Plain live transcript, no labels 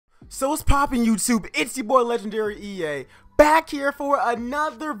So what's poppin' YouTube? It's your boy LegendaryEA back here for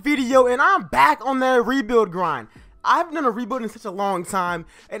another video, and I'm back on that rebuild grind. I haven't done a rebuild in such a long time,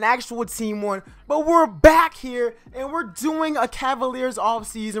 an actual team one, but we're back here and we're doing a Cavaliers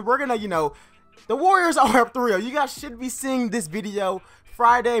offseason. We're gonna, the Warriors are up 3-0. You guys should be seeing this video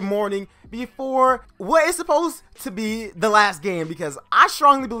Friday morning before what is supposed to be the last game, because I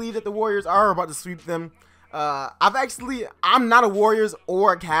strongly believe that the Warriors are about to sweep them. I'm not a Warriors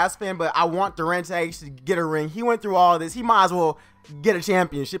or a Cavs fan, but I want Durant to actually get a ring. He went through all this. He might as well get a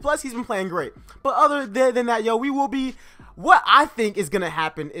championship. Plus, he's been playing great. But other than that, what I think is going to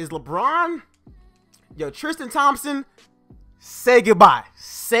happen is LeBron, Tristan Thompson, say goodbye.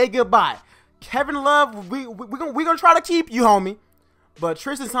 Say goodbye. Kevin Love, we gonna try to keep you, homie. But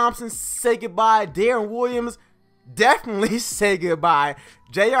Tristan Thompson, say goodbye. Darren Williams, definitely say goodbye.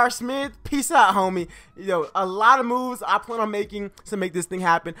 J.R. Smith, peace out, homie. A lot of moves I plan on making to make this thing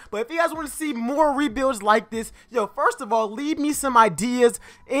happen. But if you guys want to see more rebuilds like this, first of all, leave me some ideas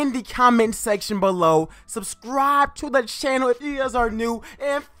in the comment section below. Subscribe to the channel if you guys are new,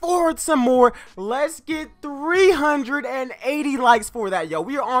 and forward some more. Let's get 380 likes for that,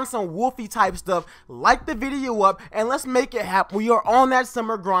 We are on some Wolfie type stuff. Like the video up, and let's make it happen. We are on that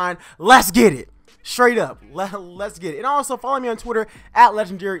summer grind. Let's get it. Straight up, let's get it. And also follow me on Twitter at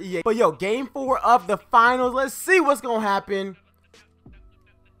LegendaryEA. But game 4 of the finals. Let's see what's gonna happen.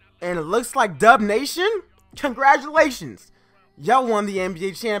 And it looks like Dub Nation, congratulations, y'all won the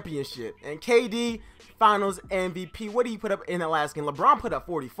NBA championship. And KD finals MVP. What did he put up in the last game? LeBron put up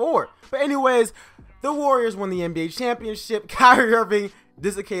 44. But anyways, the Warriors won the NBA championship. Kyrie Irving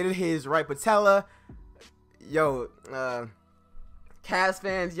dislocated his right patella. Cavs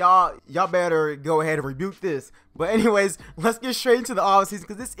fans, y'all better go ahead and rebuke this. But anyways, let's get straight into the offseason,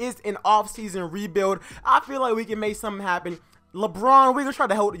 because this is an offseason rebuild. I feel like we can make something happen. LeBron, we're gonna try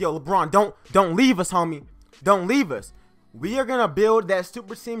to hold. LeBron, don't leave us, homie. Don't leave us. We are gonna build that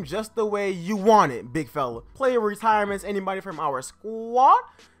super team just the way you want it, big fella. Player retirements, anybody from our squad,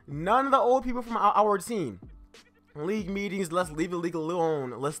 none of the old people from our team. League meetings, let's leave the league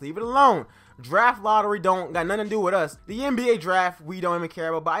alone. Let's leave it alone. Draft lottery don't got nothing to do with us. The NBA draft, we don't even care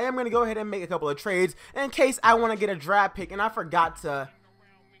about. But I am going to go ahead and make a couple of trades in case I want to get a draft pick. And I forgot to...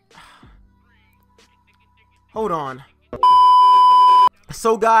 Hold on.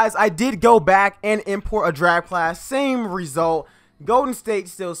 So guys, I did go back and import a draft class. Same result. Golden State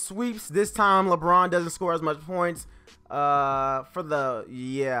still sweeps. This time LeBron doesn't score as much points.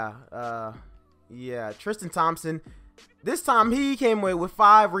 Tristan Thompson, this time he came away with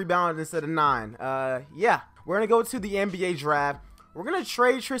 5 rebounds instead of 9. We're gonna go to the NBA draft. We're gonna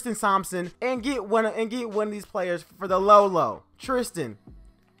trade Tristan Thompson and get one of these players for the low. Tristan,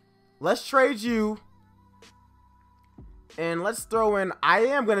 let's trade you, and let's throw in. I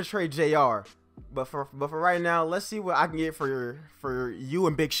am gonna trade JR, but for right now, let's see what I can get for you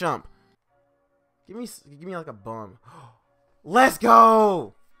and Big Shump. Give me like a bum. Let's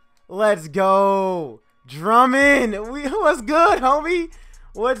go. Let's go. Drummond. What's good, homie?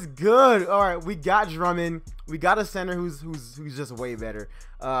 What's good? All right, we got Drummond. We got a center who's just way better.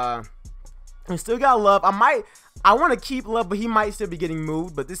 We still got Love. I want to keep Love, but he might still be getting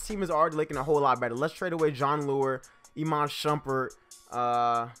moved. But this team is already looking a whole lot better. Let's trade away John Lure, Iman Shumpert,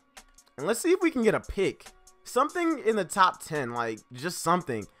 and let's see if we can get a pick. Something in the top 10, like just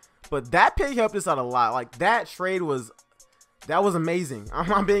something. But that pick helped us out a lot. Like that trade was... That was amazing.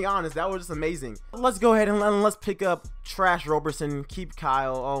 I'm being honest. That was just amazing. Let's go ahead and let's pick up Trash Roberson. Keep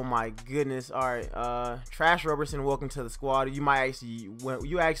Kyle. Oh my goodness. All right. Trash Roberson, welcome to the squad. You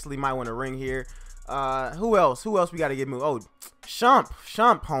actually might want a ring here. Who else? Who else we got to get moved? Oh, Shump,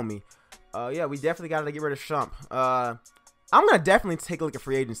 homie. Yeah, we definitely got to get rid of Shump. I'm gonna definitely take a look at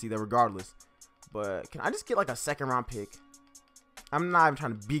free agency though, regardless. But can I just get like a 2nd round pick? I'm not even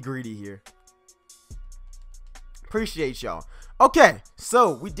trying to be greedy here. Appreciate y'all. Okay,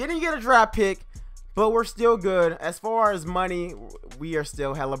 so we didn't get a draft pick, but we're still good. As far as money, we are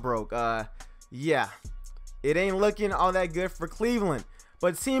still hella broke. Yeah, it ain't looking all that good for Cleveland.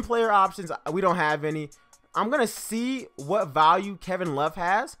 But team player options, we don't have any. I'm gonna see what value Kevin Love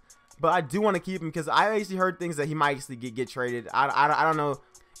has, but I do want to keep him because I actually heard things that he might actually get traded. I don't know.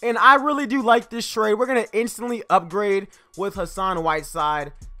 And I really do like this trade. We're gonna instantly upgrade with Hassan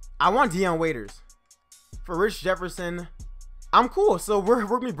Whiteside. I want Dion Waiters. For Rich Jefferson, I'm cool. So we're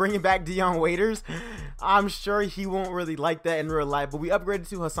gonna be bringing back Dion Waiters. I'm sure he won't really like that in real life, but we upgraded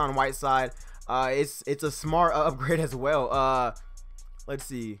to Hassan Whiteside. It's a smart upgrade as well. Let's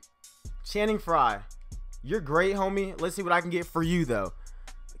see, Channing Frye, you're great, homie. Let's see what I can get for you though,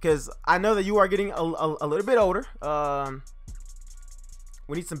 because I know that you are getting a little bit older.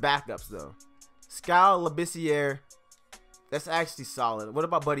 We need some backups though. Scal Labissiere, that's actually solid. What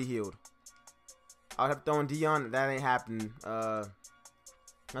about Buddy Hield? I would have thrown Dion. That ain't happening. I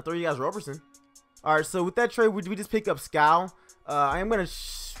throw you guys Roberson. All right, so with that trade, we just pick up Scal. I am gonna.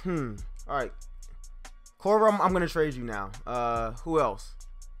 All right, Corver, I'm gonna trade you now. Who else?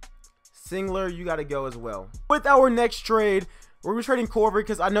 Singler, you gotta go as well. With our next trade, we're gonna be trading Corver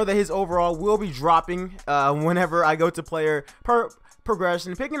because I know that his overall will be dropping whenever I go to player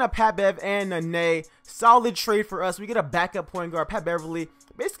progression. Picking up Pat Bev and Nene, solid trade for us. We get a backup point guard, Pat Beverly.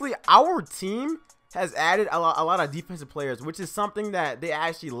 Basically, our team has added a lot of defensive players, which is something that they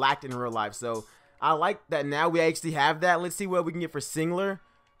actually lacked in real life. So I like that now we actually have that. Let's see what we can get for Singler.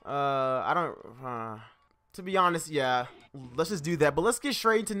 To be honest, yeah, let's just do that. But let's get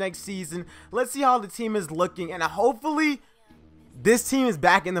straight into next season. Let's see how the team is looking, and hopefully this team is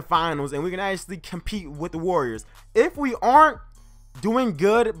back in the finals and we can actually compete with the Warriors. If we aren't doing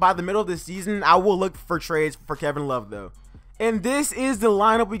good by the middle of the season, I will look for trades for Kevin Love though. And this is the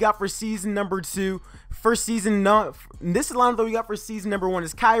lineup we got for season number 2. This is the lineup that we got for season number 1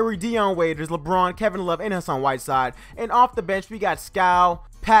 is Kyrie, Dion Waiters, LeBron, Kevin Love, and Hassan Whiteside. And off the bench we got Scal,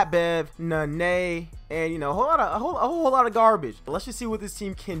 Pat Bev, Nene, and you know, a whole lot of garbage. But let's just see what this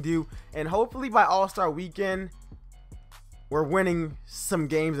team can do, and hopefully by All-Star Weekend we're winning some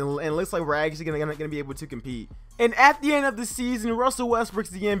games, and it looks like we're actually gonna be able to compete. And at the end of the season, Russell Westbrook's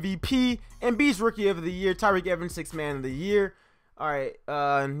the MVP, Embiid's Rookie of the Year, Tyreek Evans 6th Man of the Year. All right,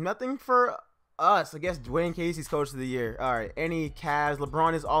 nothing for us. I guess Dwayne Casey's Coach of the Year. All right, any Cavs?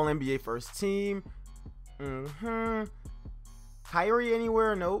 LeBron is All NBA First Team. Kyrie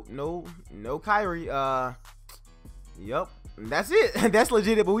anywhere? No Kyrie. Yep. That's it. That's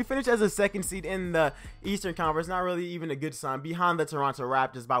legit. But we finished as a 2nd seed in the Eastern Conference. Not really even a good sign. Behind the Toronto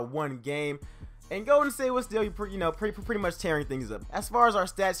Raptors by 1 game. And Golden State was still, pretty much tearing things up. As far as our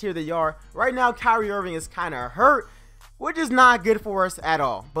stats, here they are. Right now, Kyrie Irving is kind of hurt, which is not good for us at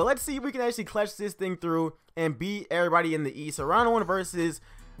all. But let's see if we can actually clutch this thing through and beat everybody in the East. So round 1 versus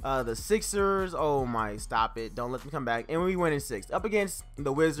the Sixers. Oh my, stop it. Don't let them come back. And we win in 6. Up against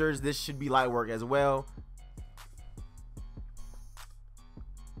the Wizards. This should be light work as well.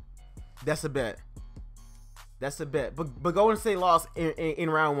 That's a bet. That's a bet. But Golden State lost in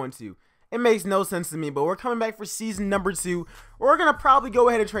round 1 too. It makes no sense to me, but we're coming back for season number 2. We're going to probably go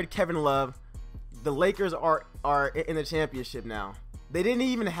ahead and trade Kevin Love. The Lakers are in the championship now. They didn't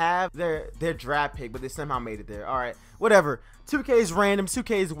even have their draft pick, but they somehow made it there. All right, whatever. 2K is random.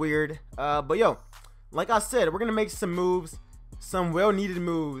 2K is weird. But yo, like I said, we're going to make some moves, some well-needed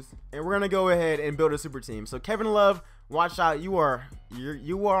moves, and we're going to go ahead and build a super team. So Kevin Love, watch out. You are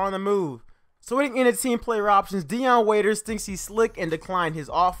on the move. So in a team player options, Dion Waiters thinks he's slick and declined his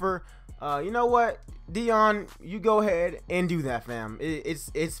offer. You know what, Dion, you go ahead and do that, fam.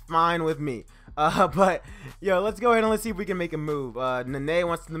 It's fine with me. But yo, let's go ahead and let's see if we can make a move. Nene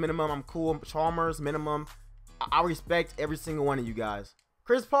wants the minimum. I'm cool. Chalmers minimum. I respect every single one of you guys.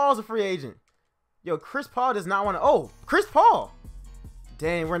 Chris Paul's a free agent. Yo, Chris Paul does not want to. Oh, Chris Paul.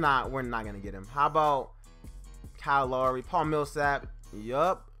 Dang, we're not gonna get him. How about Kyle Lowry, Paul Millsap?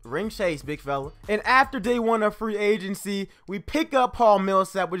 Yup. Ring chase, big fella. And after day 1 of free agency, we pick up Paul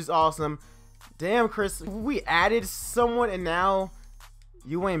Millsap, which is awesome. Damn, Chris, we added someone, and now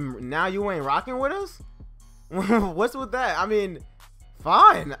you ain't rocking with us. What's with that? I mean,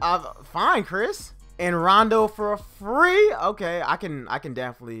 fine, fine, Chris. And Rondo for a free. Okay, I can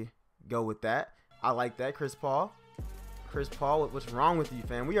definitely go with that. I like that, Chris Paul. Chris Paul, what's wrong with you,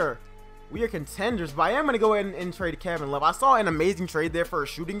 fam? We are contenders, but I am going to go ahead and trade Kevin Love. I saw an amazing trade there for a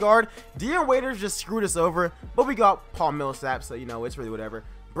shooting guard. Dion Waiters just screwed us over, but we got Paul Millsap, so, you know, it's really whatever.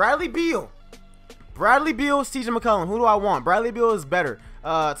 Bradley Beal, CJ McCollum. Who do I want? Bradley Beal is better.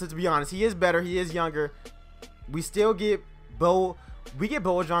 To be honest, he is better. He is younger. We still get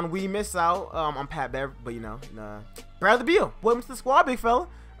Bojan. We miss out on Pat Bev, but, you know, Bradley Beal. Welcome to the squad, big fella.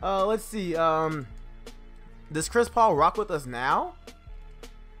 Let's see. Does Chris Paul rock with us now?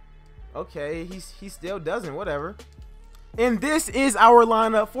 Okay, he still doesn't, whatever. And this is our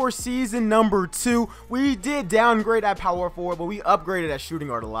lineup for season number 2. We did downgrade at power forward, but we upgraded at shooting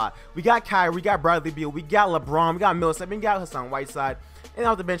guard a lot. We got Kyrie, we got Bradley Beal, we got LeBron, we got Millsap, we got Hassan Whiteside. And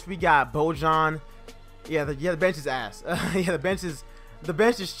off the bench, we got Bojan. Yeah, the bench is ass. Yeah, the bench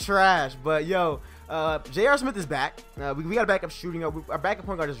is trash. But yo, J.R. Smith is back. We got a backup shooting guard. Our backup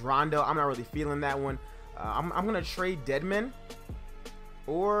point guard is Rondo. I'm not really feeling that one. I'm gonna trade Deadman.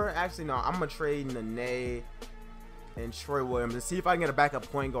 Or actually no, I'm gonna trade Nene and Troy Williams and see if I can get a backup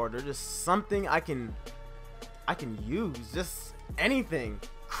point guard or just something I can use, just anything.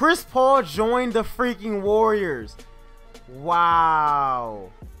 Chris Paul joined the freaking Warriors. Wow.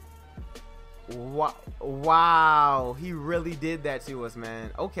 Wow. He really did that to us,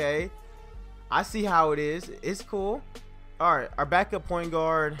 man. Okay. I see how it is. It's cool. All right. Our backup point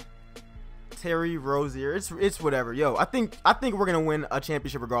guard, Terry Rozier. It's whatever. Yo, I think we're gonna win a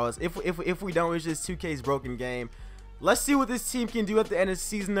championship regardless. If we don't, it's just 2K's broken game. Let's see what this team can do at the end of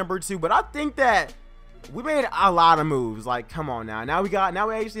season number 2. But I think that we made a lot of moves. Like, come on now. Now we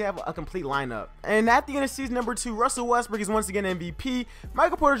actually have a complete lineup. And at the end of season number 2, Russell Westbrook is once again MVP.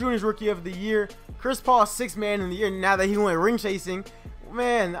 Michael Porter Jr. is Rookie of the Year. Chris Paul, 6th man in the year. Now that he went ring chasing,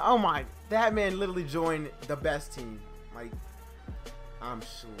 man, oh my, that man literally joined the best team. Like, I'm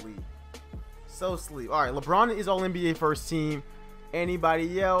sleep. So sleep. All right, LeBron is All NBA first team.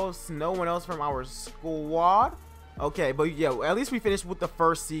 Anybody else? No one else from our squad. Okay, but yeah, at least we finished with the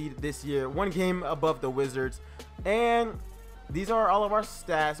first seed this year. 1 game above the Wizards. And these are all of our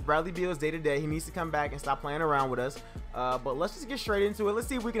stats. Bradley Beal is day-to-day. He needs to come back and stop playing around with us. But let's just get straight into it. Let's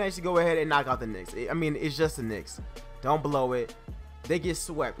see if we can actually go ahead and knock out the Knicks. I mean, it's just the Knicks. Don't blow it. They get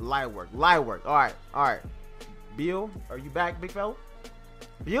swept. Light work. Light work. All right. All right. Beal, are you back, big fella?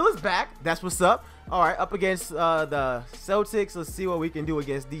 Beal is back. That's what's up. All right, up against the Celtics. Let's see what we can do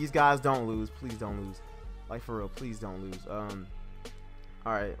against these guys. Don't lose. Please don't lose. Like, for real, please don't lose. All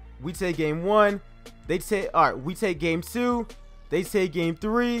right, we take game 1. They take. All right, we take game 2. They take game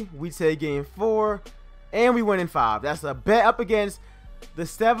 3. We take game 4, and we win in 5. That's a bet up against the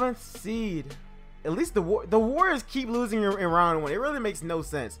 7th seed. At least the Warriors keep losing in round 1. It really makes no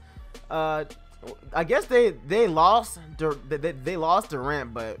sense. I guess they lost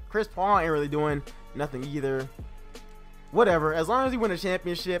Durant, but Chris Paul ain't really doing nothing either. Whatever. As long as we win a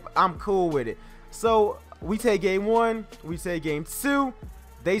championship, I'm cool with it. So we take game 1, we take game 2,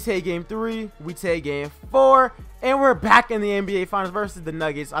 they take game 3, we take game 4, and we're back in the NBA Finals versus the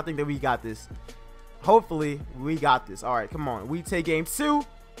Nuggets. I think that we got this. Hopefully, we got this. All right, come on. We take game 2,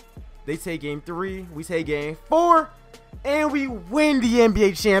 they take game 3, we take game 4, and we win the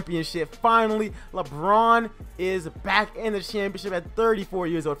NBA championship. Finally, LeBron is back in the championship at 34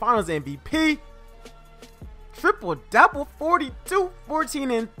 years old. Finals MVP. Triple-double, 42,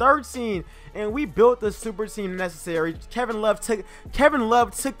 14, and 13. And we built the super team necessary. Kevin Love took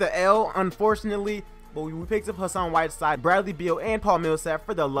the L, unfortunately. But we picked up Hassan Whiteside, Bradley Beal, and Paul Millsap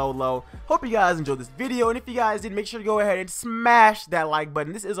for the low. Hope you guys enjoyed this video. And if you guys did, make sure to go ahead and smash that like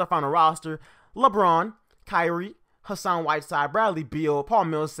button. This is our final roster. LeBron, Kyrie, Hassan Whiteside, Bradley Beal, Paul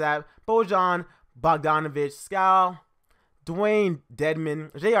Millsap, Bojan Bogdanovic, Skal, Dwayne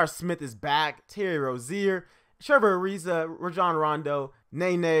Dedman, J.R. Smith is back, Terry Rozier, Trevor Ariza, Rajon Rondo,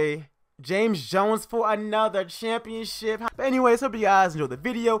 Nene, James Jones for another championship. But anyways, hope you guys enjoyed the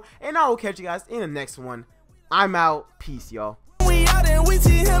video, and I will catch you guys in the next one. I'm out. Peace, y'all. We out and we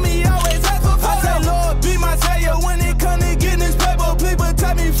see him, he always ask for photo. I say, Lord, be my savior when it come to getting this paper. People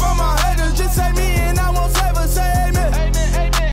tell me